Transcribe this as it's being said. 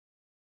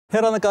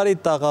Հեռանկարի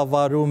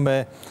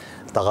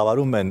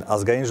տաղավարում են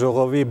ազգային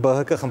ժողովի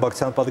ԲՀԿ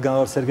խմբակցության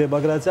պատգամավոր Սերգեյ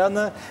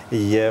Բագրատյանը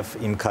և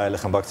իմ քայլը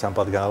խմբակցության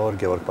պատգամավոր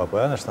Գևորգ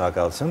Պապոյանը,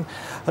 շնորհակալություն։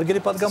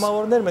 Հարգելի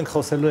պատգամավորներ, մենք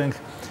խոսելու ենք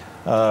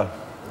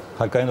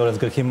հարկային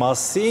օրենսգրքի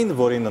մասին,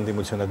 որին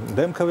ընդդիմությունը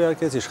դեմ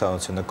քվեարկեց,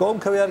 իշխանությունը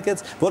կողմ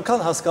քվեարկեց,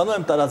 որքան հասկանում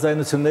եմ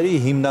տարաձայնությունների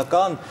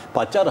հիմնական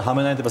պատճառը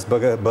համենայն դեպս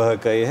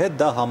ԲՀԿ-ի հետ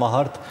դա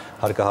համահարթ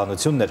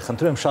հարկահանությունն էր։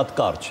 Խնդրում եմ շատ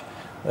կարճ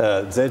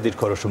ձեր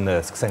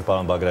դիրքորոշումները, սկսենք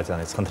պարոն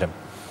Բագրատյանից, խնդրեմ։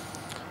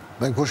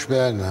 Մենք ոչ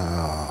միայն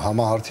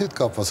համահարթի հետ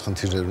կապված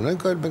խնդիրներ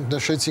ունենք, այլ մենք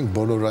նշեցինք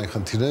բոլոր այն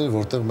խնդիրները,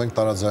 որտեղ մենք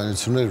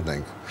տարաձայնություններ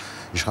ունենք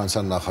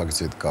իշխանության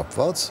նախագծի հետ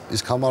կապված,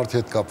 իսկ համահարթի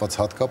հետ կապված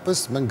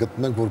հատկապես մենք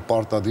գտնում ենք, որ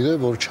պարտադիր է,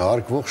 որ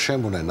չհարկվող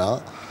շեմ ունենա,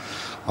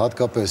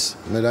 հատկապես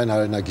մեր այն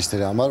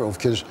հայրենակիցների համար,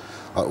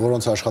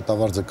 որոնց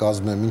աշխատավարձը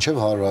կազմում է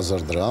մինչև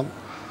 100,000 դրամ,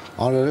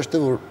 անհրաժեշտ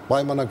է, որ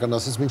պայմանական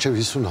ասած մինչև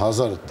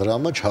 50,000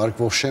 դրամը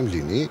չհարկվող շեմ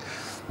լինի,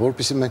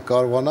 որպեսզի մենք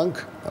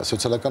կարողանանք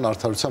սոցիալական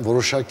արդարության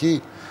որոշակի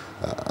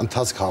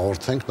ընթացք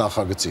հաղորդենք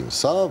նախագծին։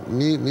 Սա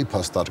մի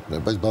փաստարկն է,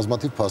 բայց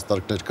բազմաթիվ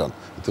փաստարկներ կան։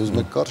 Եթե ուզում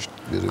եք կարճ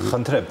երևի։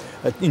 Խնդրեմ,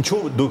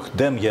 ինչու դուք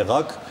դեմ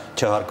եղաք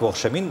չհարկվող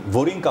շեմին,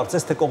 որին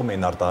կարծես թե կողմ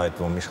էին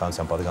արտահայտվում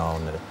իշխանության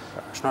պատգամավորները։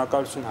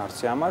 Շնորհակալություն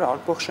հարցի համար,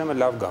 հարկվող շեմը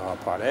լավ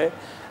գաղափար է,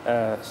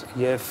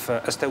 եւ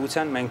ըստ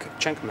էության մենք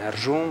չենք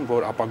մերժում,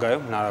 որ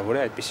ապագայում հնարավոր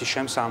է այդպիսի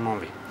շեմ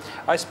սահմանվի։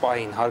 Այս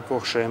պահին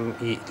հարկվող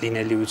շեմի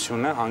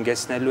լինելիությունը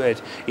հանգեցնելու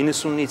էր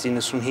 90-ից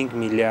 95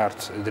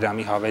 միլիարդ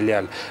դրամի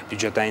հավելյալ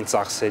բյուջետային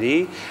ծախսերի,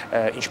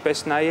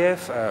 ինչպես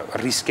նաև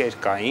ռիսկեր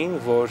կային,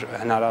 որ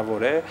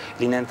հնարավոր է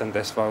լինեն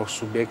տնտեսվարող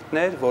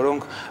սուբյեկտներ,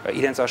 որոնք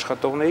իրենց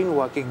աշխատողներին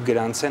ուղղակի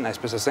գրանցեն,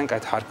 այսպես ասենք,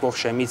 այդ հարկվող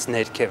շեմից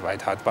ներքև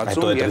այդ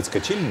հատվածում։ Այդ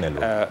ռիսկը չի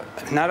լինելու։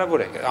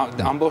 Հնարավոր է,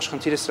 ամբողջ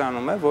խնդիրը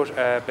սրանում է, որ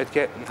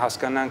պետք է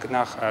հասկանանք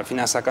նախ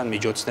ֆինանսական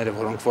միջոցները,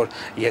 որոնք որ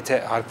եթե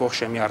հարկվող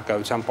շեմի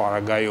արկայության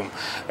պարագայում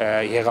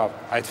եղավ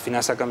այդ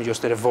ֆինանսական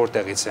միջոցները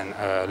որտեղից են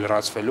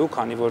լրացվելու,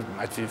 քանի որ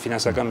այդ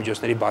ֆինանսական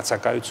միջոցների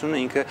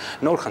բացակայությունը ինքը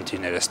նոր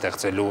խնդիրներ է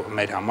ստեղծելու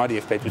մեր համար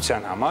եւ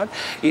պետության համար,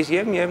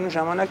 եւ միևնույն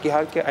ժամանակ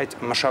իհարկե այդ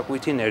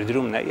մշակույթի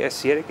ներդրումն է։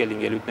 Ես երեք էլ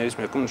իմ ելույթներից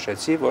մեկում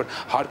նշեցի, որ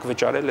հարկ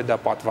վճարելը դա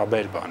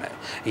պատվաբեր բան է,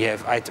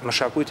 եւ այդ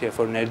մշակույթը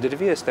երբ որ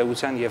ներդրվի, ըստ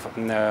էության եւ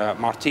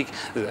մարդիկ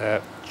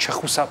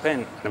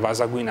չխուսափեն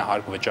նվազագույնը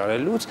հարկ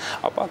վճարելուց,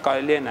 ապա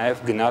կարելի է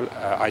նաև գնալ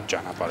այդ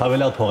ճանապարհով։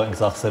 Հավելյալ փող ենք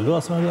ծախսելու,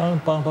 ասում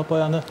են պարոն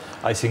Պապոյանը,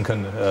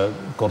 այսինքն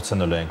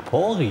կորցնելու ենք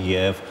փող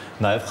եւ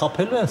նաև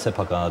խաբելու են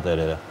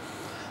սեփականատերերը։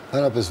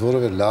 Հանրապես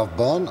որևէ լավ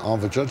բան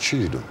անվճար չի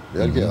լինում։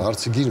 Իհարկե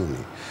հարցը գին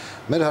ունի։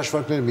 Մեր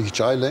հաշվարկները մի քիչ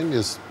այլ են,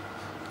 ես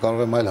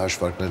կարող եմ այլ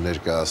հաշվարկներ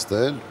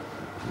ներկայացնել,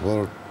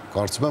 որ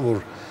կարծում եմ,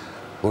 որ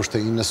ոչ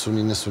թե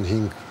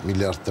 90-95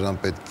 միլիարդ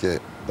դրամ պետք է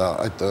դա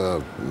այդ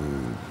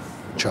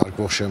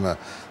չհարկվող շեմը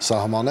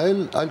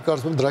սահմանել, այլ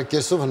կարծում եմ դրա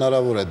կեսով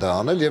հնարավոր է դա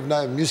անել եւ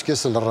նաեւ մյուս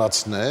կեսը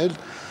լրացնել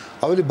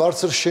ավելի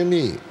բարձր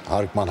շեմի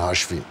հարկման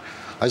հաշվին։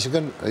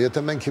 Այսինքն,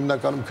 եթե մենք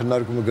հիմնականում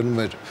քննարկումը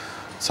գնում էր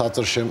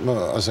ցածր շեմը,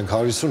 ասենք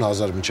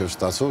 150,000 մինչև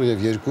ստացող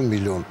եւ 2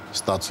 միլիոն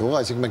ստացող,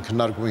 այսինքն մենք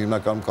քննարկումը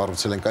հիմնականում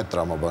կառուցել ենք այդ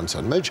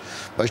տրամաբանության մեջ,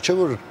 բայց չէ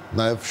որ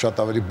նաեւ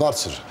շատ ավելի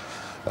բարձր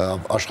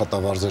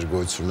աշխատավարձեր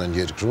գոյություն ունեն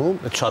երկրում։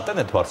 Շատ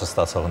են այդ բարձր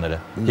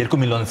ստացողները։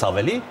 2 միլիոնից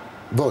ավելի։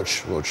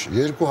 Ոչ,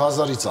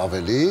 2000-ից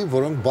ավելի,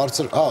 որոնք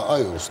բարձր,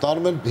 այո,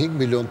 ստանում են 5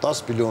 միլիոն, 10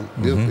 միլիոն,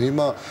 եւ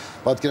հիմա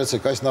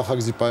պատկերացրեք այս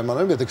նախագծի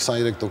պայմաններում, եթե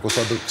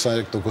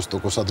 23%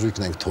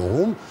 տոկոսադրույքն ենք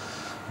թողում,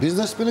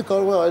 բիզնեսմենը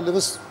կարող է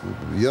այլևս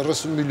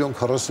 30 միլիոն,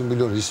 40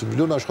 միլիոն, 50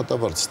 միլիոն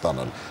աշխատավարձ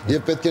ստանալ,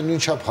 եւ պետք է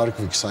նույնչափ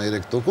հարկվի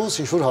 23%,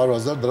 ինչ որ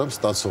 100,000 դրամ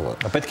ստացողը։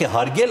 Պետք է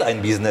հարգել այն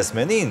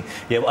բիզնեսմենին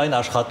եւ այն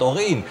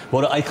աշխատողին,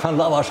 որը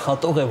այդքան լավ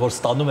աշխատող է, որ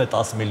ստանում է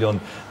 10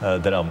 միլիոն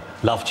դրամ։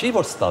 Լավ չի,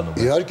 որ ստանում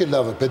է։ Իհարկե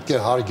լավ է, պետք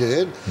է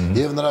հարգել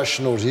եւ նրա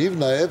շնորհիվ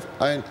նաեւ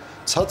այն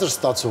ցածր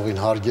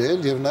ստացողին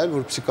հարգել եւ նաեւ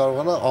որպեսզի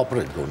կարողանա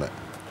ապրել գոնե։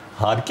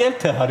 Հարգել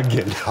թե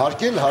հարգել։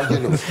 Հարգել,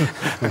 հարգելով։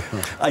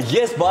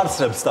 Ես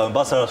բարձր եմ ստանում,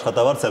 բարձր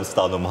աշխատավարձ եմ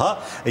ստանում, հա,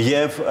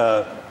 եւ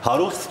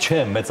հարուստ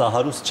չեմ,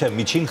 մեծահարուստ չեմ,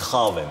 միջին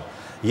խավ եմ։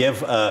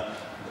 Եվ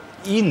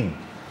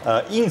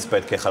ինձ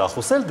պետք է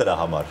խրախուսել դրա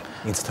համար,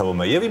 ինձ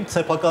թվում է, եւ իմ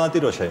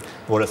սեփականատիրոջ է,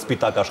 որը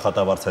սպիտակ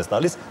աշխատավարձ է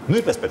տալիս,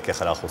 նույնպես պետք է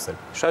խրախուսել։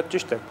 Շատ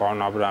ճիշտ է,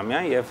 պարոն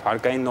Աբրահամյան, եւ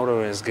հարկային նոր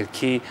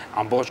օրենսգրքի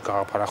ամբողջ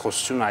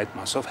գաղափարախոսությունը այդ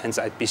մասով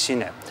հենց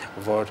այդպիսին է,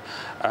 որ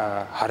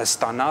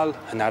հարստանալ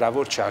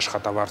հնարավոր չէ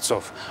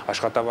աշխատավարձով։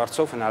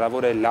 Աշխատավարձով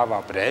հնարավոր է լավ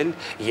ապրել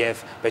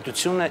եւ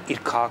պետությունը իր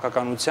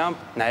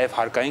քաղաքականությամբ, նաեւ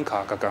հարկային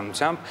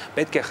քաղաքականությամբ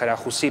պետք է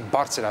խրախուսի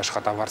բարձր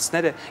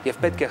աշխատավարձները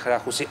եւ պետք է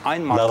խրախուսի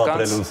այն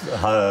մարդկանց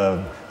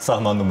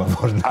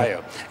Այո,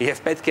 եւ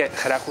պետք է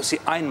խրախուսի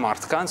այն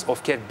մարդկանց,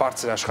 ովքեր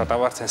բարձր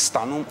աշխատավարձ են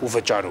ստանում ու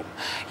վճարում։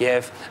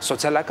 Եվ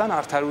սոցիալական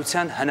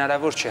արդարության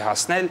հնարավոր չէ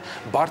հասնել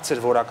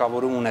բարձր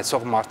որակավորում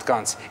ունեցող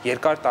մարդկանց,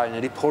 երկար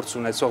տարիների փորձ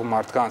ունեցող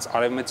մարդկանց,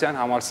 արևմտյան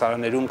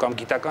համալսարաններում կամ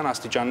գիտական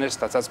աստիճաններ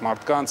ստացած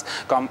մարդկանց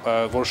կամ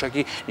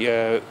որոշակի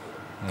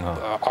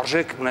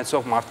արժեք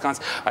ունեցող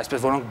մարդկանց,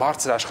 այսպես որոնք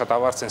բարձր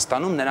աշխատավարձ են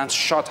ստանում, նրանց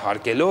շատ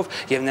հարգելով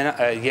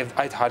եւ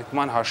այդ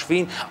հարգման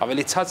հաշվին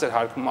ավելի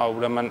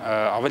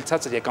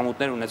ցածր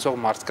եկամուտներ ունեցող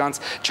մարդկանց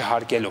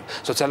չհարգելով։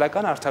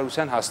 Սոցիալական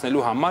արդարության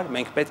հասնելու համար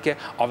մենք պետք է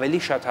ավելի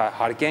շատ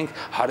հարգենք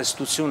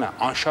հարստությունը,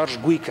 անշարժ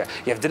գույքը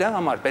եւ դրա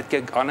համար պետք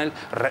է անել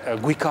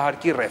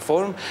գույքահարկի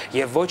ռեֆորմ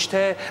եւ ոչ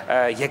թե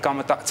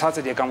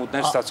ցածր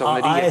եկամուտներ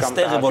ստացողների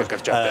եկամուտը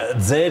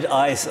կրճատել։ Ձեր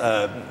այս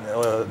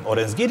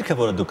օրենսգիրքը,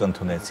 որը դուք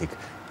ընդունեցիք,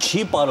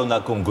 չի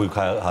պարունակում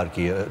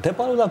գույքահարկի, թե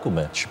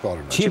պարունակում է։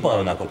 Չի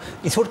պարունակում։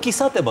 Ինչ որ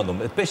կիսատ է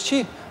մնում, այդպես չի։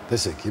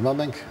 Տեսեք, հիմա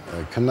մենք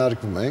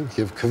քննարկում ենք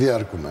եւ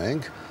քվեարկում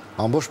ենք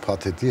ամբողջ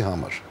փաթեթի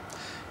համար։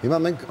 Հիմա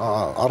մենք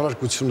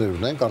առարկություններ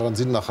ունենք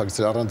առանձին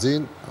նախագծերի,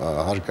 առանձին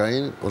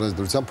հարկային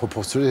օրենսդրության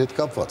փոփոխությունների հետ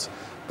կապված,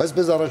 բայց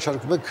մեզ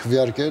առաջարկում ենք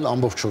քվեարկել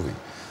ամբողջովին։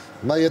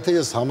 Հիմա եթե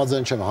ես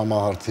համաձայն չեմ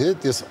համահարթի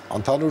հետ, ես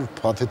ընդհանուր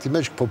փաթեթի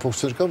մեջ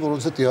փոփոխություններ կան,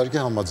 որոնց հետ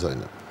իհարկե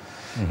համաձայն եմ։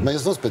 Հիմա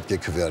ես ոնց պետք է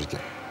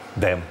քվեարկեմ։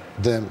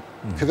 Դեմ։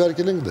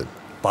 Քվեարկել ենք դեմ։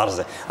 Պարզ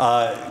է։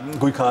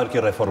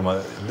 Գույքահարկի ռեֆորմը,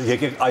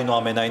 եկեք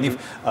այնուամենայնիվ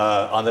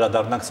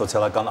անդրադառնանք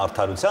սոցիալական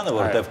արդարությանը,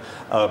 որովհետև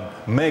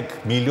 $1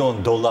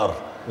 միլիոն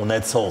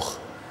ունեցող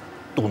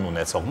տուն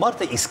ունեցող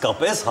մարդը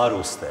իսկապես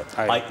հարուստ է։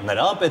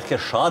 Նրան պետք է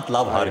շատ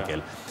լավ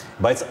հարգել,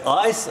 բայց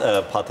այս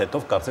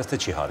փաթեթով կարծես թե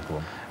չի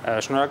հարգվում։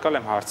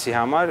 Շնորհակալ եմ հարցի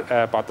համար,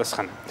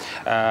 պատասխանը։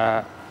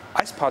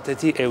 Այս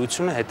փաթեթի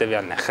էությունը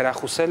հետևյալն է՝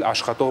 խրախուսել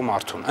աշխատող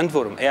մարդուն։ Ընդ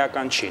որում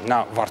էական չի, նա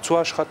վարձու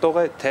աշխատող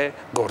է, թե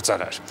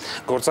գործարար։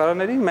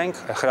 Գործարարներին մենք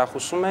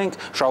խրախուսում ենք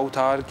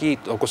շահութահարկի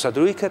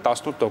տոկոսադրույքը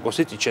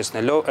 18%-ից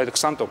իջեցնելով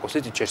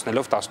 20%-ից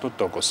իջեցնելով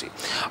 18%-ի։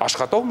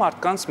 Աշխատող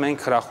մարդկանց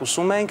մենք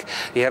խրախուսում ենք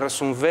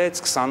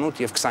 36,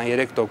 28 եւ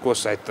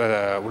 23% այդ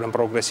ուրեմն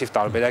պրոգրեսիվ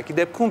տարբերակի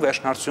դեպքում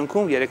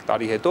վերջնարդյունքում 3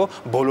 տարի հետո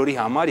բոլորի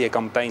համար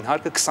եկամտային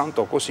հարկը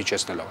 20%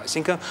 իջեցնելով,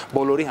 այսինքն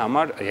բոլորի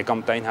համար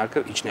եկամտային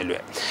հարկը իջնելու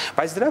է։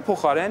 Բայց դրա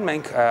փոխարեն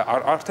մենք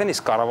արդեն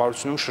իսկ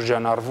կառավարությունում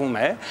շրջանառվում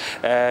է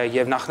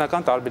եւ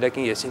նախնական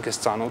տարբերակին ես ինքս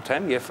ծանոթ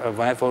եմ եւ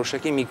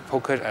որոշակի մի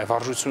փոքր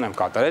վարժություն եմ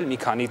կատարել մի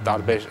քանի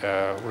տարբեր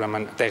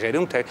ուրեմն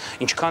տեղերում թե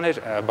ինչքան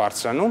էր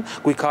բարձրանում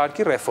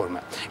գույքահարկի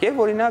ռեֆորմը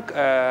եւ օրինակ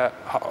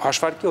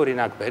հաշվարկի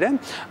օրինակ բերեմ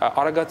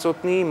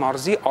Արագածոտնի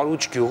մարզի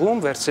Արուջ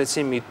գյուղում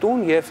վերցրեցի մի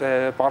տուն եւ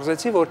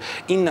պարզեցի որ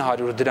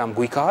 900 դրամ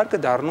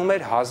գույքահարկը դառնում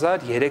էր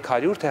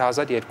 1300 թե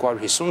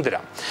 1250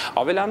 դրամ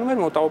ավելանում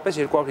էր մոտավորապես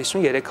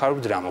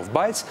 250-300 դրամով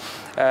բայց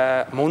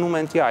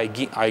մոնումենտի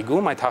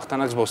այգում այդ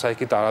հաղթանակ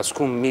զբոսայգի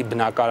տարածքում մի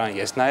բնակարան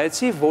ես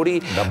նայեցի, որի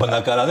դա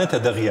բնակարան է թե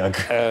դղյակ։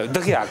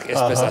 Դղյակ,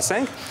 այսպես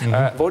ասենք,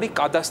 որի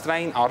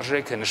կադաստրային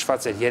արժեքը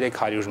նշված էր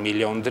 300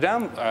 միլիոն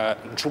դրամ,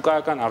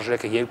 շուկայական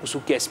արժեքը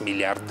 2.5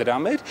 միլիարդ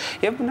դրամ էր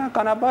եւ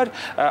բնականաբար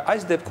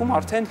այս դեպքում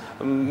արդեն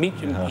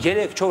 3,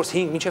 4,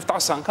 5 մինչեւ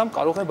 10 անգամ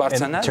կարող է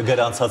բարձրանալ։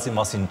 Չգրանցածի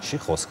մասին չի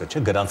խոսքը, չէ,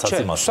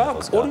 գրանցածի մասին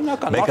խոսքը։ Սա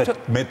օրինական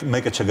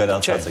մեկը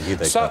չգրանցած է,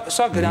 գիտեք։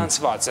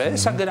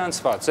 Սա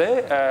գրանցված է,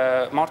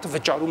 մարդը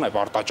վճարում է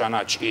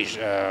պարտաճանաչ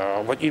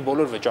իր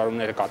բոլոր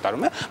վճարումները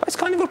կատարում է, բայց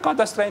քանի որ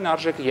կադաստրային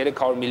արժեքը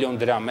 300 միլիոն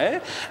դրամ է,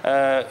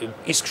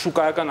 իսկ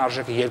շուկայական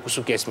արժեքը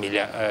 2.5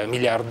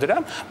 միլիարդ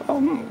դրամ,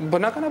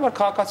 բնականաբար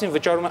քաղաքացին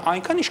վճարում է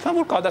այնքան, ինչքան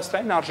որ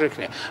կադաստրային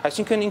արժեքն է,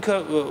 այսինքն ինքը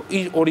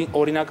իր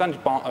օրինական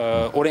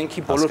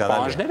օրենքի բոլոր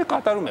պահանջները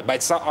կատարում է,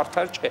 բայց սա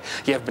արդար չէ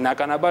եւ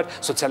բնականաբար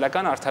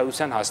սոցիալական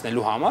արդարության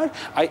հասնելու համար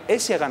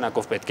այս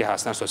եղանակով պետք է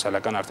հասնել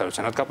սոցիալական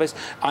արդարության, հատկապես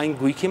այն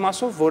գույքի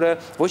մասով, որը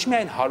ոչ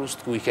միայն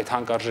հարուստ գույք է,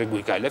 թանկարժեք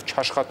գույք, այլև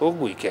չաշխատող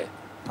գույք է։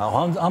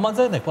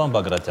 Համաձայն եք, պարոն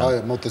Բագրատյան։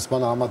 Այո,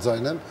 մոտեցմանը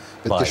համաձայն եմ,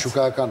 պետք է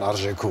շուկայական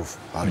արժեքով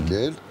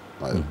հարգել,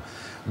 այո։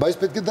 Բայց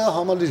պետք է դա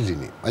համալիր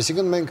լինի։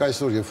 Այսինքն մենք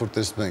այսօր երբ որ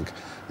տեսնում ենք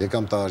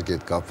եկամտահարկի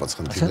հետ կապված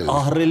խնդիրները,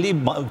 ահռելի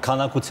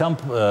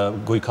քանակությամբ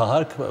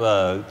գույքահարկ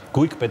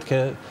գույք պետք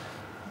է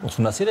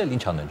ուսումնասիրել,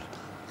 ինչ անել։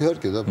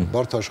 Իհարկե, դա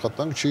բարդ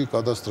աշխատանք չի,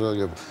 կադաստրալ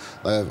եւ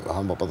նաեւ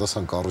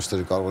համապատասխան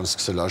կառույցները կարող են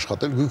սկսել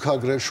աշխատել,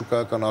 գույքագրել,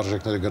 շուկայական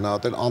արժեքները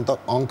գնահատել,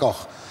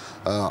 անկախ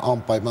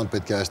անպայման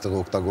պետք է այստեղ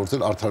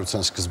օգտագործել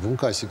արդարության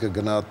սկզբունքը, այսինքն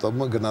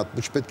գնահատումը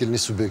չպետք է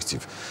լինի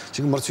սուբյեկտիվ։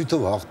 Այսինքն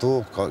մրցույթով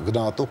հաղթող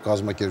գնահատող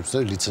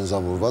կազմակերպությունները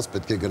լիցենզավորված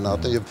պետք է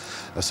գնահատեն եւ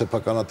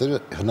սեփականատերը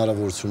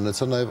հնարավորություն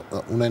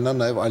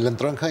ունենան նաեւ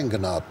այլընտրանքային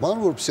գնահատման,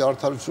 որովհետեւ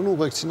արդարությունը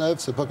ուղեկցի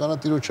նաեւ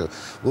սեփականատիրոջը,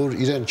 որ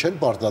իրեն չեն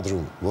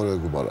պարտադրում որևէ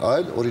գումար,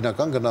 այլ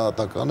օրինական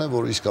գնահատական է,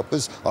 որ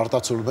իսկապես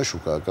արտացոլում է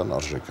շուկայական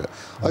արժեքը։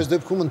 Այս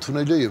դեպքում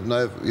ընդունելի է եւ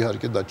նաեւ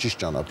իհարկե դա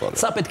ճիշտ ճանապարհ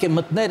է։ Սա պետք է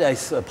մտներ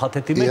այս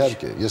փաթեթի մեջ։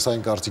 Իհարկե, ես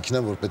այն կարծիքին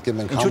եմ, որ պետք է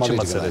մենք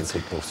համալիր գնանք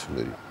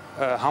փոփոխությունների։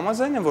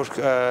 Համաձայն եմ, որ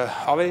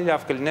ավելի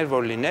լավ կլիներ,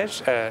 որ լիներ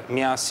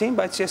միասին,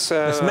 բայց ես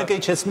մեկը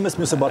իջեցնում ես,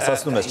 մյուսը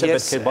բարձրացնում ես, չէ՞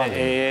 պետք է բան։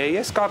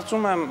 Ես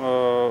կարծում եմ,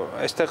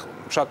 այստեղ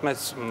շատ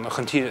մեծ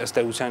խնդիր ըստ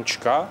էության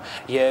չկա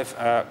եւ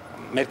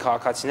մեր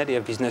քաղաքացիները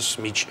եւ բիզնես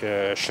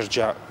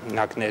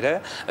շրջանակները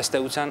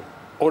ըստ էության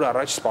օր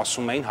առաջ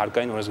սպասում էին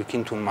հարկային օրենսգրքի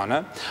ընդունմանը,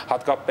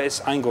 հատկապես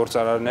այն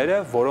գործարարները,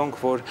 որոնք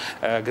որ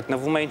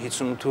գտնվում էին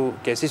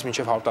 58.5-ից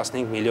մինչև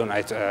 115 միլիոն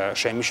այդ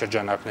շեմի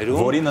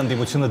շրջանակներում, որին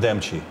ընդդիմությունը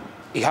դեմ չի։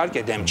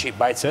 իհարկե դեմ չի,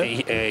 բայց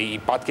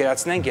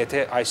պատկերացնենք,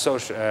 եթե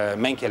այսօր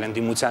մենք էլ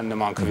ընդդիմության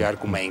նման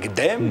քվեարկում էինք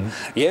դեմ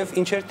եւ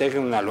ինչ էր տեղի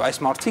ունենալու, այս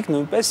մարդիկ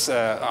նույնպես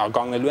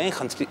կանգնելու էին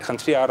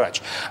խնդրի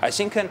առաջ։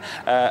 Այսինքն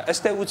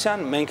ըստ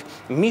էության մենք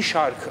մի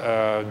շարք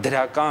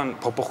դրական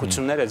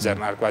փոփոխություններ է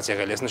ձեռնարկված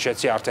եղել։ Ես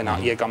նշեցի արդեն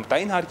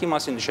եկամտային հարկի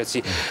մասին,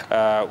 նշեցի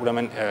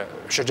ուրեմն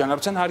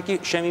շրջանառության հարկի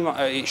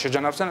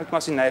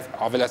մասին, նաեւ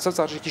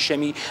ավելացած արժեքի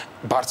շեմի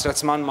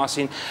բարձրացման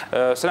մասին,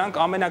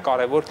 սրանք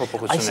ամենակարևոր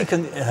փոփոխություններն են։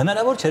 Այսինքն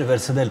հնարավոր չէր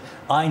վերցնել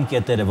այն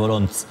կետերը,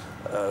 որոնց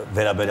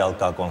վերաբերյալ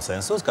կա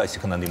կոնսենսուս,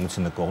 այսինքն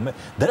ընդդիմությունը կողմ է,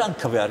 դրանք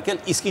քվեարկել,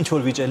 իսկ ինչ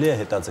որ վիճելի է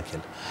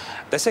հետաձգել։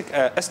 Տեսեք,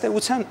 ըստ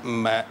էության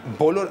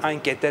բոլոր այն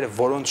կետերը,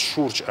 որոնց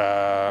շուրջ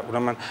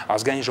ուրեմն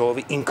ազգային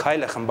ժողովի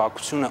ինքայլը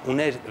խմբակցությունը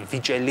ուներ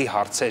վիճելի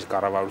հարցեր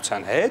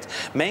կառավարության հետ,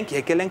 մենք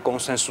եկել ենք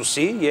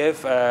կոնսենսուսի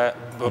եւ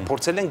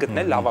փորձել ենք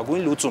գտնել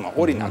լավագույն լուծումը։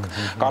 Օրինակ,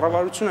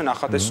 կառավարությունը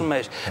նախատեսում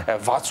էր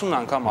 60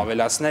 անգամ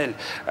ավելացնել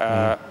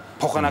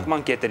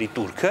փոխանակման կետերի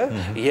турքը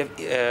եւ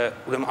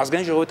ուրեմն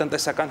ազգային ժողովի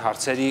տնտեսական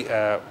հարցերի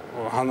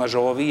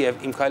հանրաժողովի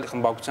եւ Իմքայլ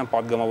խմբակցության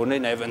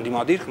падգամավորների նաեւ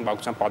ընդդիմադիր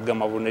խմբակցության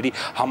падգամավորների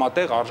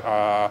համատեղ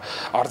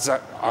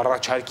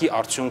առաջարկի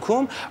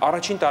արդյունքում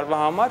առաջին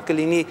տարվա համար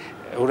կլինի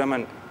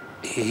ուրեմն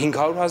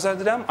 500,000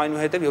 դրամ,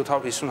 այնուհետև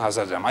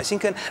 750,000 դրամ։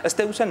 Այսինքն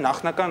ըստ էության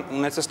նախնական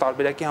ունեցած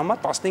տարբերակի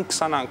համար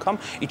 15-20 անգամ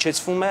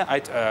իջեցվում է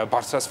այդ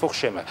բարձրացվող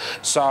շեմը։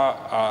 Սա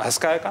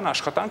հսկայական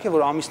աշխատանք է,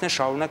 որ ամիսներ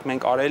շարունակ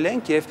մենք արել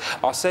ենք եւ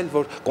ասել,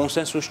 որ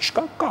կոնսենսուս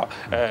չկա,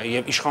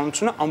 եւ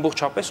իշխանությունը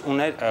ամբողջապես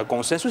ուներ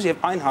կոնսենսուս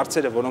եւ այն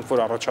հարցերը, որոնք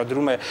որ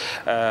առաջադրում է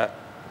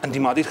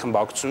ընդդիմադիր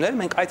խմբակցությունները,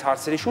 մենք այդ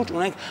հարցերի շուրջ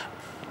ունենք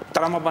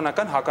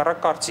տրամաբանական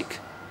հակառակ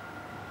կարծիք։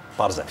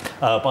 Պարզ է։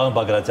 Պարոն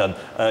Բագրատյան,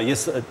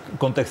 ես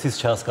կոնտեքստից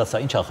չհասկացա,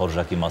 ինչ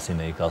ախորժակի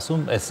մասին էիք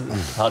ասում, այս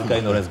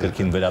հարկային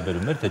օրենսգրքին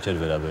վերաբերում էր, թե չէր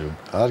վերաբերում։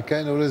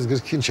 Հարկային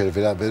օրենսգրքին չէր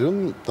վերաբերում,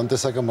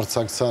 տնտեսական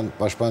մրցակցության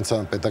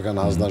պաշտպանության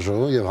պետական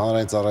հանձնաժողովի եւ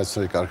հանրային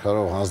ծառայությունների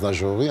կարգավորող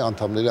հանձնաժողովի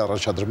անդամների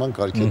առաջադրման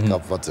կարգի հետ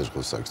կապված էր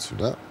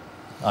խոսակցությունը։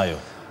 Այո։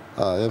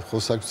 Եվ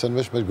խոսակցության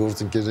մեջ մեր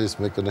գործընկերներից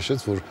մեկը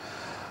նշեց, որ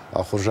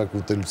ախորժակ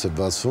ուտելուց է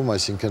բացվում,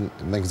 այսինքն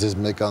մենք ձեզ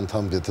մեկ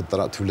անդամ եթե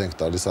թույլ ենք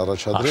տալիս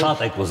առաջադրել,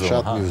 շատ եք ուզում,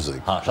 շատ մյուզ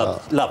եք։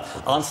 Շատ լավ,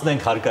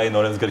 անցնենք հարկային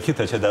օրենսգրքի,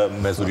 թե չէ դա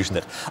մեզ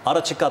ուրիշներ։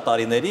 Առաջիկա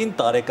տարիներին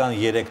տարեկան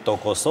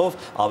 3%-ով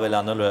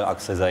ավելանելու է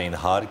ակցիզային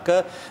հարկը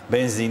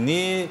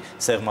բենզինի,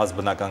 սեղմած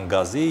բնական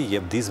գազի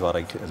եւ դիզել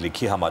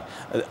վառելիքի համար։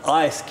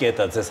 Այս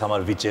կետը ձեզ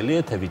համար վիճելի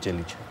է, թե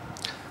վիճելի չէ։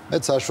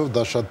 Մեծ հաշվով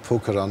դա շատ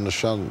փոքր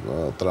աննշան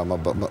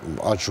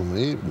աճում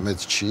ունի,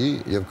 մեծ չի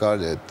եւ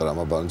կարելի է այդ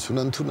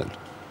տրամաբանությունը ընդունել։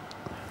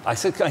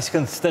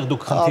 Այսինքն ստեղ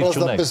դուք խնդիր չունեք։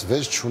 Առանձնապես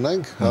վեճ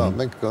չունենք,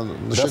 մենք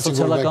նշեցինք, որ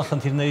սոցիալական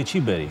խնդիրների չի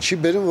բերի։ Չի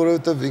բերում,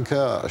 որովհետև ինքը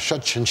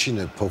շատ չնչին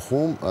է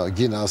փոխում,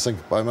 գինը,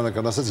 ասենք,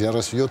 պայմանական ասած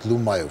 37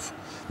 լումայով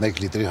 1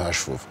 լիտրի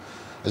հաշվով։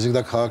 Այսինքն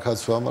դա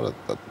քաղաքացու համար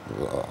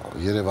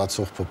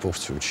երևացող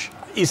փոփոխություն չի։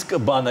 Իսկ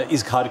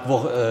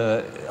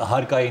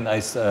հարկային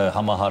այս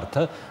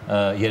համահարթը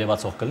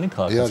երևացող կլինի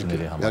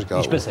քաղաքացիների համար։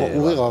 Ինչպես է։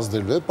 Ուղիղ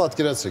ազդելու է,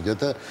 պատկերացրեք,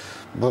 եթե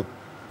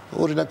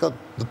օրինական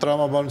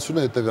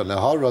տրամաբանությունը հետևյալն է,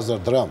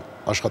 100,000 դրամ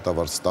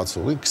աշխատավարձ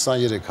ստացողին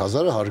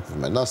 23,000-ը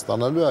հարկվում է, նա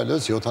ստանալու է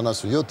այլևս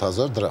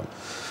 77,000 դրամ։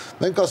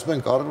 Մենք ասում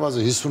ենք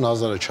առնվազն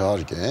 50,000-ը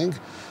չհարկենք,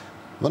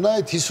 մնա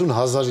այդ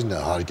 50,000-ին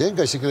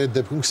հարկենք, այսինքն այդ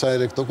դեպքում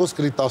 23%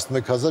 կլինի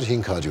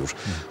 11,500։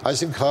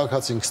 Այսինքն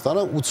քաղաքացին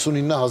կստանա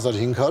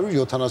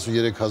 89,500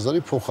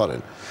 73,000-ի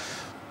փոխարեն։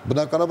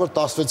 Բնականաբար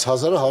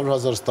 16,000-ը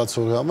 100,000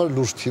 ստացողի համար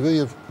լուրջ թիվ է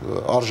եւ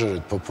արժեր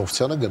այդ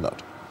փոփոխությանը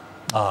գնալ։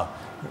 Ահա։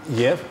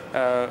 Եվ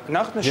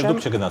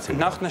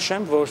նախ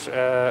նշեմ, որ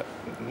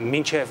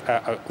մինչև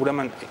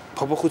ուրեմն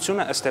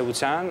փոփոխությունը ըստ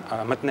էության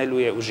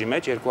մտնելու է ուժի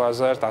մեջ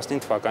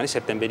 2015 թվականի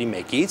սեպտեմբերի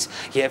 1-ից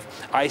եւ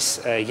այս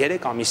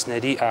 3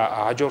 ամիսների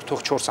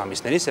հաջորդող 4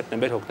 ամիսների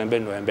սեպտեմբեր,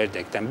 հոկտեմբեր, նոյեմբեր,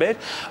 դեկտեմբեր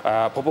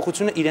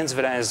փոփոխությունը իրենց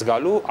վրա են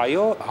զգալու,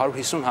 այո,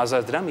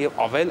 150,000 դրամ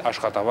եւ ավել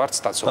աշխատավարձ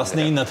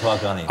ստացողները։ 19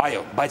 թվականին։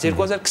 Այո, բայց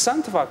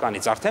 2020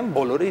 թվականից արդեն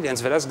բոլորը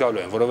իրենց վրա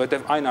զգալու են,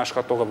 որովհետեւ այն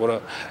աշխատողը, որը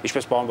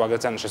ինչպես պարոն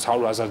Բագրատյանը նշեց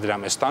 100,000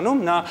 դրամ է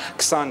ստանում, նա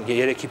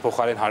 23-ի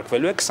փոխարեն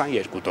հարկվելու է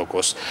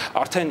 22%։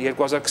 Արդեն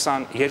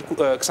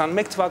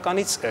 2021 թվականից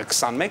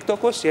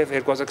 21% եւ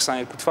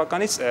 2022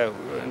 թվականից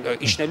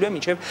իջնելու է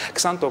մինչեւ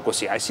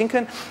 20%-ի։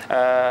 Այսինքն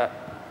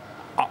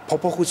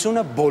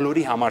փոփոխությունը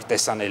բոլորի համար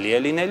տեսանելի է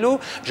լինելու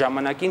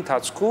ժամանակի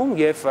ընթացքում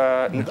եւ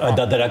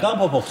դա դրական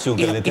փոփոխություն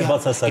կլինի, թե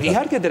բացասական։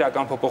 Իհարկե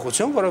դրական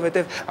փոփոխություն,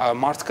 որովհետեւ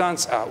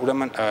մարդկանց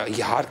ուրեմն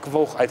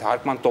հարկվող այդ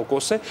հարկման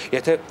տոկոսը,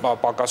 եթե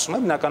պակասում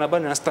է,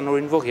 բնականաբար նրանց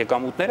տնօրինվող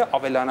եկամուտները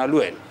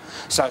ավելանալու են։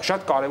 Սա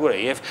շատ կարևոր է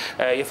եւ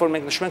երբ որ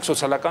մենք նշում ենք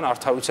սոցիալական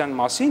արդարության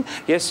մասին,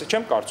 ես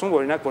չեմ կարծում,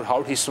 օրինակ, որ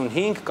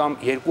 155 կամ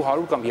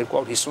 200 կամ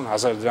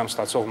 250,000 դրամ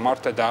ստացող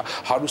մարդը դա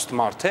հարուստ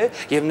մարդ է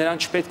եւ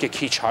նրան չպետք է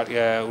քիչ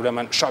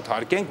ուրեմն շատ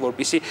հարկենք,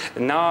 որպեսզի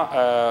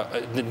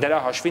նրա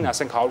հաշվին,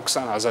 ասենք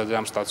 120,000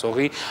 դրամ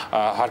ստացողի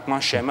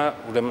հարկման շեմը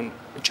ուրեմն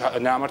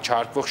նրա համար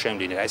չհարկվող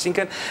շեմ լիներ։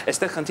 Այսինքն,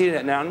 այստեղ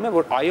խնդիրը նրանում է,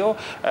 որ այո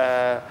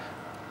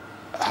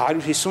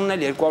 150-ն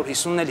էլ,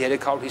 250-ն էլ,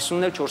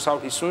 350-ն էլ,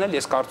 450-ն էլ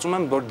ես կարծում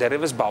եմ, որ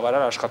դեռևս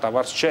բավարար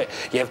աշխատավարձ չէ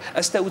եւ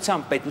ըստ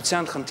էության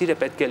պետության խնդիրը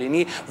պետք է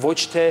լինի ոչ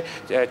թե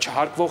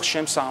չհարկվող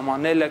շեմ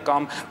սահմանելը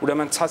կամ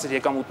ուրեմն ցածր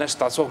եկամուտներ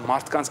ստացող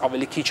մարդկանց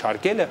ավելի քիչ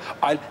հարկելը,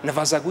 այլ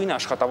նվազագույն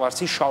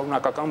աշխատավարձի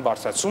շարունակական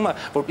բարձրացումը,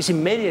 որպեսզի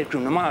մեր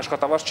երկրում նման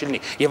աշխատավարձ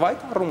չլինի։ Եվ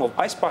այդ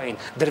առումով այս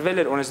պահին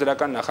դրվել էր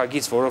օրենսդրական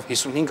նախագիծ, որով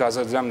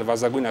 55,000 դրամ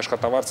նվազագույն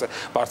աշխատավարձը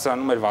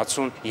բարձրանում էր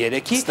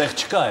 63-ի։ Այստեղ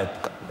չկա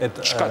այդ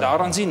չկա, դա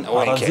առանձին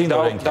օրենք է,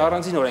 դա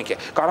առանձին օրենք է։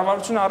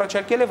 Կառավարությունը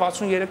առաջարկել է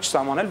 63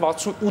 չսահմանել,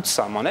 68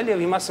 սահմանել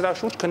եւ հիմա սրա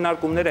շուրջ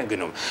քննարկումներ են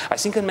գնում։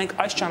 Այսինքն մենք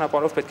այս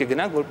ճանապարհով պետք է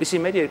գնանք,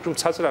 որպեսզի մեր երկրում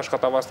ցածր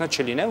աշխատավարձներ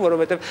չլինեն,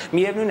 որովհետեւ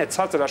միևնույն է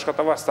ցածր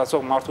աշխատավարձ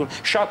ստացող մարդուն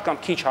շատ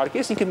կամ քիչ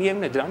հարկես, ինքը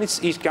միևնույն է դրանից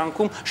իր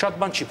կյանքում շատ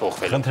բան չի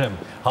փոխվել։ Խնդրեմ,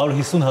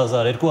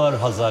 150,000,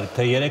 200,000,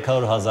 թե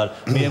 300,000,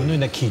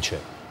 միևնույն է քիչ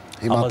է։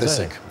 Հիմա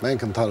տեսեք,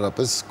 մենք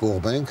ընդհանրապես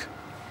կողմ ենք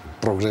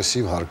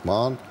պրոգրեսիվ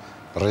հարկման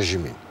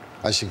ռեժիմին։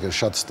 Այսինքն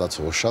շատ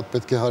ստացողը շատ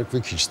պետք է հարկվի,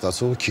 քիչ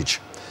ստացողը քիչ։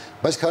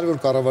 Բայց քանի որ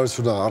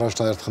կառավարությունը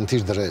առաջնահերթ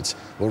խնդիր դրեց,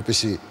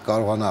 որպեսզի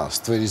կարողանա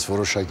ստվերից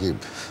որոշակի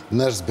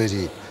ներս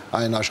բերի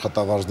այն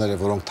աշխատավարձները,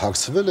 որոնք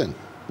թաքցվել են,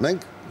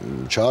 մենք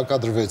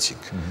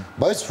չհակադրվեցինք։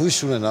 Բայց հույս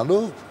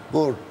ունենալով,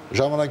 որ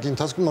ժամանակի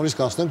ընթացքում նորից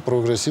կանցնենք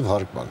պրոգրեսիվ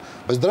հարկման։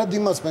 Բայց դրա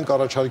դիմաց մենք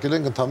առաջարկել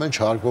ենք ընդհանրեն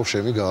չհարկվող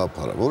շեմի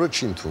գաղափարը, որը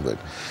չի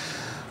ընդունվել։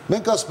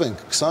 Մենք ասում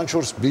ենք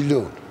 24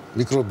 բիլիոն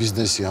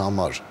միկրոբիզնեսի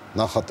համար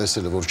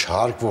նախատեսելը, որ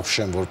չհարկվող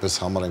շեմ որպես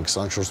համար են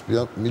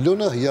 24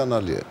 միլիոնը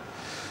հիանալի է։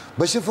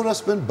 Բայց երբ որ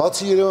ասում են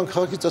բացի Երևան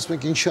քաղաքից, ասում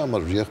ենք ինչի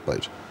համար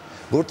եղբայր,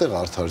 որտեղ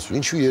արդարություն,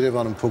 ինչու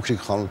Երևանում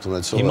փոքրիկ խանութ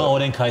ունեցող է։ Հիմա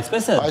օրենք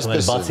այսպես է,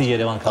 բացի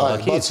Երևան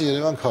քաղաքից։ Բացի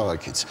Երևան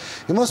քաղաքից։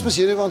 Հիմա ասես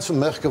երևանցու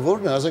մեղքը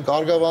ո՞րն է, ասենք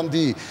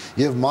Արգավանդի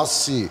եւ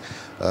Մասսի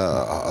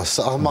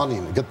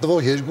սահմանին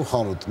գտնվող երկու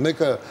խանութ,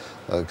 մեկը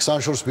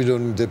 24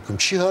 միլիոնի դեպքում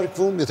չի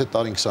հարկվում, եթե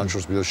տարին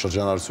 24 միլիոն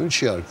շրջանառությունը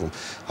չի հարկվում։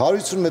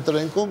 150 մետր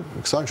ենքում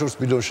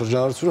 24 միլիոն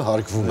շրջանառությունը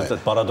հարկվում է։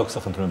 Այդ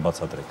պարադոքսը խնդրում եմ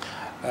բացատրեք։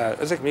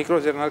 Ասեք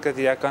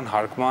միկրոձեռնարկատիրական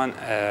հարկման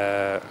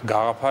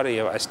գաղափարը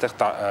եւ այստեղ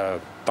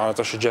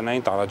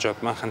տարածաշրջանային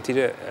տարածատման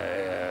խնդիրը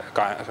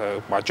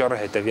պատճառը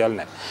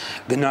հետեւյալն է։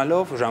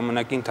 Գնալով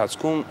ժամանակի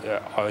ընթացքում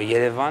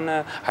Երևանը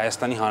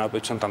Հայաստանի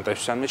Հանրապետության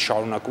տնտեսության մեջ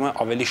շարունակում է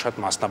ավելի շատ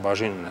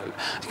մասնաբաժին ունել։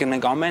 Այսինքն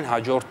մենք ամեն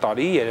հաջորդ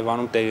տարի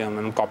Երևանում տեղի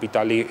ունենում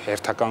կապիտալի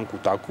հերթական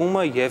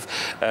կուտակումը եւ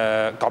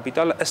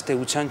կապիտալը ըստ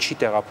էության չի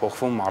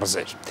տեղափոխվում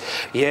մարզեր։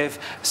 Եվ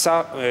սա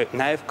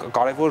նաեւ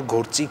կարեւոր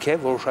գործիք է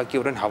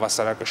որոշակիորեն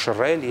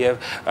հավասարակշռել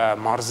եւ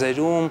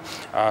մարզերում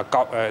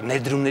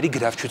ներդրումների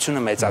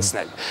գրավչությունը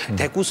մեծացնել։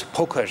 Թեկուզ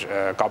փոքր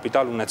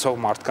կապիտալ ունեցող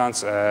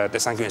մարդկանց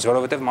տեսանկյունից,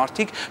 որովհետև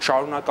մարդիկ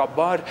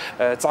շարունակաբար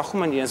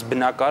ծախում են իրենց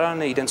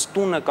բնակարանը, իրենց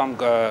տունը կամ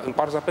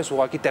պարզապես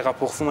ուղղակի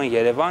տեղափոխվում են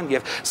Երևան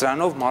եւ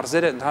սրանով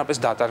մարզերը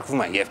ընդհանրապես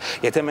դատարկվում են եւ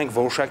եթե մենք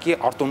որոշակի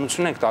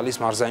արտոնություն ենք տալիս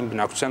մարզային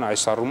բնակչության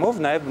այս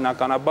առումով, նաեւ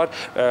բնականաբար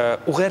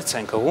ուղերձ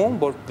ենք հղում,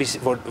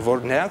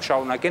 որ նրանք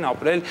շարունակեն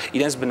ապրել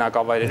իրենց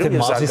բնակավայրերում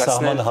եւ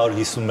զարգացնել։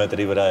 150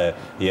 մետրի վրա է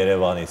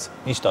Երևանից։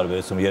 Ինչ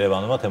տարբերություն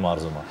Երևանում է թե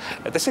մարզում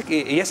է։ Տեսեք,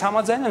 ես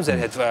համաձայն եմ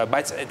ձեր հետ,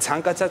 բայց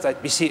ցանկացած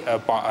այդպիսի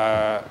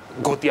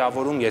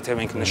գոտիավորում եթե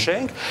մենք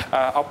նշենք,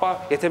 ապա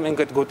եթե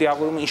մենք այդ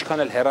գոտիավորումը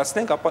ինչքան էլ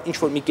հեռացնենք, ապա ինչ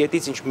որ մի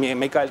կետից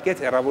մեկ այլ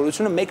կետ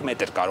հեռավորությունը 1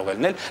 մետր կարող է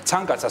լինել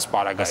ցանկացած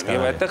պարագայում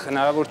եւ այդտեղ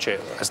հնարավոր չէ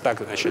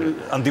հստակ նշել։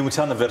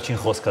 Անդիմությանը վերջին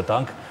խոսքը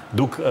տանք,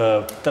 դուք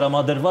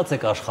տրամադրված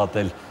եք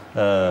աշխատել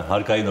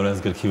հարկային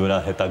օրենսգրքի վրա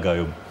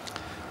հետագայում։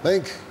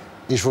 Մենք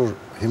ինչ որ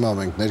հիմա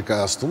մենք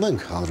ներկայացնում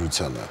ենք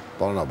հանրությանը,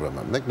 պարոն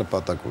Աբրամյան, մեկ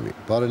նպատակ ունի՝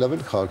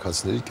 բարելավել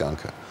քաղաքացիների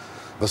կյանքը։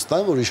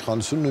 Վստահ եմ, որ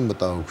իշխանությունը նույն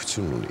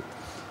մտահոգությունն ունի։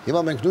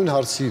 Հիմա մենք նույն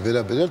հարցի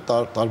վերաբերյալ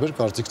տարբեր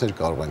կարծիքներ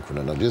կարող ենք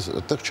ունենալ։ Ես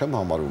այդտեղ չեմ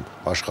համարում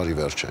աշխարհի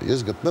վերջը։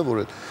 Ես գտնում եմ,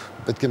 որ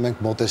պետք է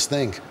մենք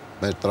մոտեցնենք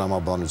մեր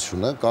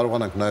տրամաբանությունը,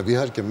 կարողանանք նաև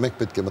իհարկե մենք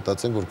պետք է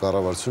մտածենք, որ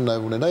կառավարությունը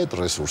նաև ունենա այդ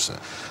ռեսուրսը։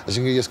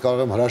 Այսինքն ես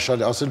կարող եմ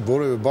հրաշալի ասել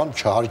որևէ բան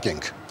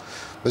չհարկենք,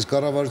 բայց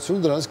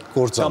կառավարությունը դրանից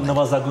կործանենք։ Կամ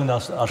նվազագույն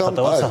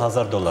աշխատավարձը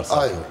 $1000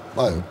 այո,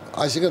 այո։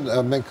 Այսինքն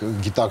մենք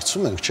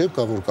գիտակցում ենք, չէ՞,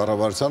 որ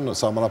կառավարության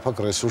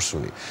սահմանափակ ռեսուրս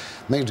ունի։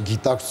 Մենք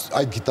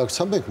այդ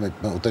գիտակցությամբ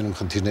ենք ուտենում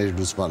խնդիրների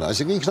լուծմանը։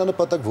 Այսինքն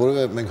ինքնանպատակ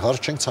որևէ մենք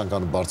հարց չենք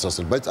ցանկանում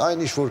բարձրացնել, բայց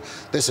այն ինչ որ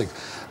տեսեք,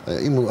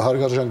 իմ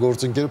հարգարժան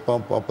գործընկերը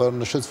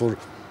Պապոյանը նշեց, որ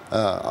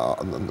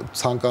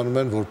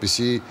ցանկանում են,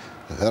 որպեսզի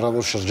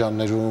հեռավոր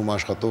շրջաններում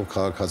աշխատող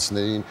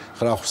քաղաքացիներին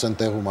խրախուսեն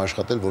տեղում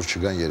աշխատել, որ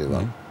չգան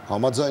Երևան։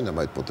 Համաձայն եմ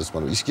այդ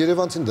պատասխանով։ Իսկ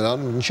Երևանցին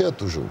դրանում ինչի է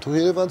դժում։ Թող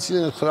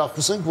Երևանցիներին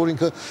խրախուսենք, որ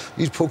ինքը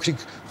իր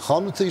փոքրիկ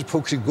խանութը, իր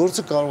փոքրիկ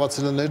գործը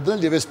կարողացել է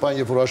ներդնել եւ այս բան,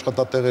 երբ որ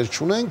աշխատատեղեր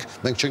չունենք,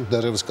 մենք չենք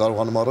դեռևս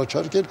կարողանում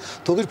առաջարկել,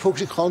 թող իր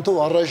փոքրիկ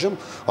խանութով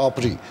առայժմ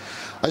ապրի։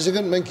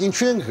 Այսինքն մենք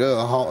ինչու ենք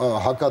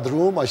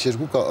հակադրում այս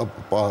երկու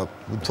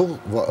թող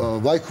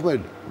վայքում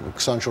էլ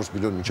 24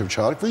 միլիոն մինչև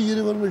չհարկվեն,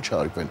 Երևանում էլ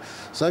չհարկվեն։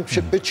 Սա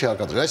պետք չի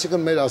հակադրել։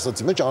 Այսինքն մեր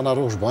ասացի մեջ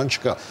անառողջ բան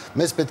չկա։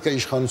 Մեզ պետք է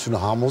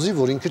իշխանությունը համոզի,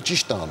 որ ինքը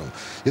ճիշտ է անում։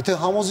 Եթե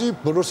համոզի,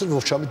 բոլորս էլ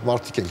ողջամիտ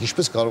մարդիկ ենք։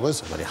 Ինչպես կարող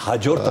ես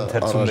հաջորդ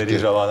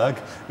ընթերցումների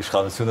ժամանակ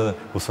իշխանությունը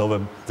հուսով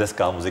եմ ձեզ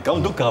կհամոզի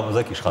կամ դուք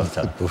կհամոզեք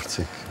իշխանությանը։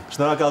 Փորձենք։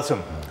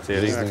 Շնորհակալություն։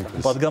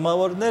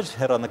 Պատգամավորներ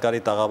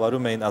հեռանկարի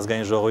տաղավարում էին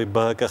ազգային ժողովի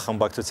ԲՀԿ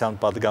խմբակցության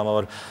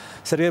պատգամավոր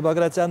Սերգեյ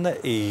Բագրատյանն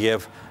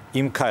եւ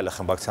Իմ քայլը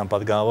խմբակցության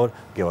պատգամավոր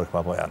Գևորգ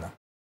Պապոյանը։